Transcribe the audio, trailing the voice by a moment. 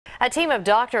A team of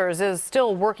doctors is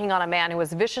still working on a man who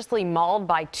was viciously mauled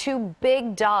by two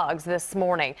big dogs this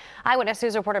morning. Eyewitness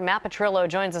News reporter Matt Petrillo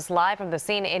joins us live from the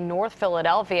scene in North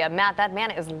Philadelphia. Matt, that man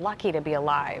is lucky to be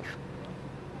alive.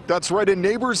 That's right, and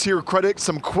neighbors here credit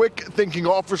some quick-thinking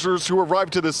officers who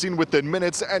arrived to the scene within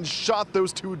minutes and shot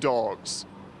those two dogs.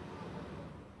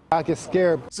 I get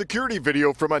scared. Security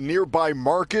video from a nearby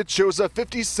market shows a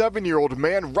 57-year-old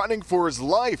man running for his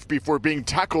life before being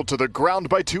tackled to the ground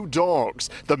by two dogs.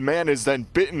 The man is then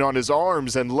bitten on his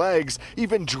arms and legs,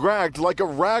 even dragged like a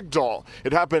rag doll.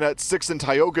 It happened at 6th and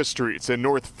Tioga Streets in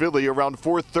North Philly around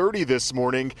 4:30 this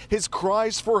morning. His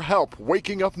cries for help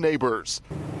waking up neighbors.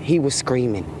 He was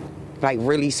screaming. Like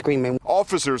really screaming.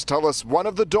 Officers tell us one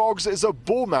of the dogs is a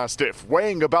bull mastiff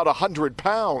weighing about 100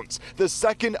 pounds, the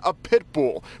second a pit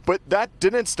bull. But that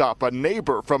didn't stop a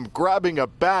neighbor from grabbing a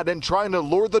bat and trying to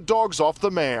lure the dogs off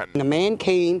the man. The man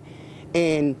came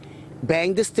and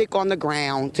banged the stick on the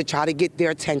ground to try to get their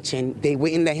attention. They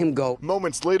wouldn't let him go.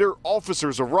 Moments later,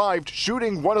 officers arrived,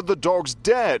 shooting one of the dogs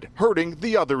dead, hurting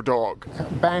the other dog.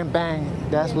 Bang, bang,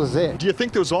 that was it. Do you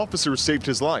think those officers saved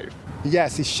his life?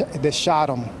 Yes, they shot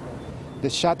him. They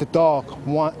shot the dog,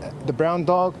 the brown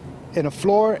dog, in the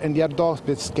floor, and the other dogs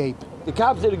escaped. The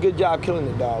cops did a good job killing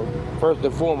the dog. First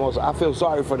and foremost, I feel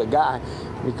sorry for the guy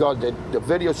because the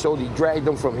video showed he dragged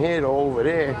him from here to over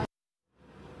there.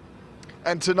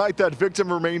 And tonight, that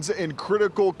victim remains in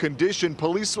critical condition.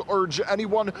 Police urge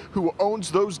anyone who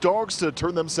owns those dogs to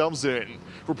turn themselves in.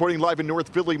 Reporting live in North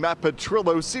Philly, Matt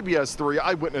Petrillo, CBS 3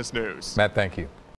 Eyewitness News. Matt, thank you.